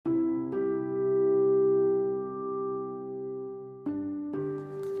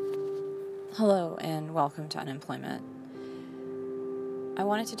Hello and welcome to Unemployment. I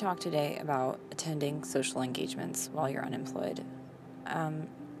wanted to talk today about attending social engagements while you're unemployed.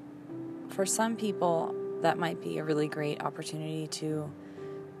 For some people, that might be a really great opportunity to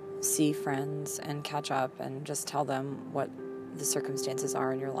see friends and catch up and just tell them what the circumstances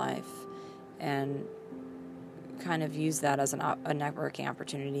are in your life and kind of use that as a networking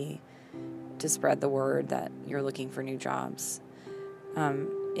opportunity to spread the word that you're looking for new jobs.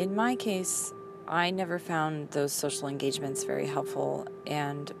 In my case, I never found those social engagements very helpful,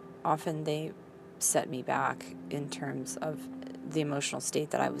 and often they set me back in terms of the emotional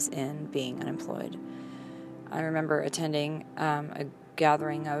state that I was in being unemployed. I remember attending a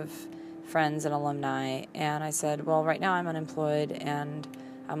gathering of friends and alumni, and I said, well, right now I'm unemployed and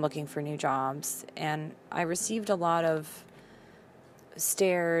I'm looking for new jobs. And I received a lot of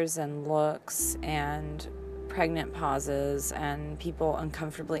stares and looks and pregnant pauses and people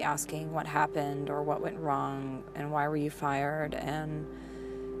uncomfortably asking what happened or what went wrong and why were you fired. And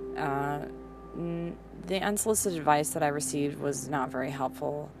the unsolicited advice that I received was not very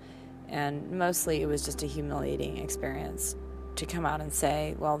helpful, and mostly it was just a humiliating experience to come out and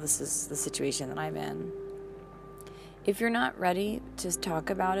say, well, this is the situation that I'm in. If you're not ready to talk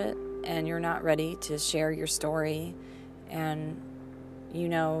about it and you're not ready to share your story, and you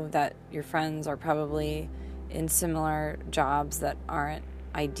know that your friends are probably in similar jobs that aren't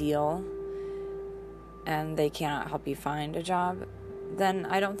ideal and they cannot help you find a job, then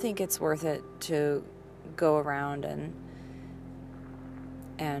I don't think it's worth it to go around and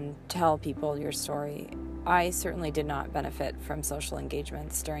tell people your story. I certainly did not benefit from social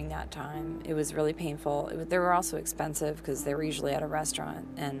engagements during that time. It was really painful. They were also expensive because they were usually at a restaurant,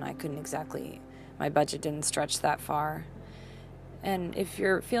 and my budget didn't stretch that far. And if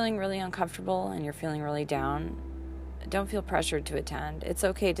you're feeling really uncomfortable and you're feeling really down, don't feel pressured to attend. It's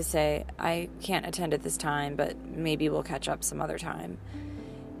okay to say, I can't attend at this time, but maybe we'll catch up some other time.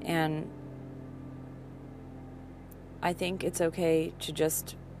 And I think it's okay to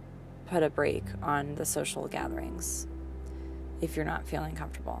just put a break on the social gatherings if you're not feeling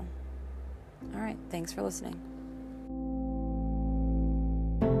comfortable. All right, thanks for listening.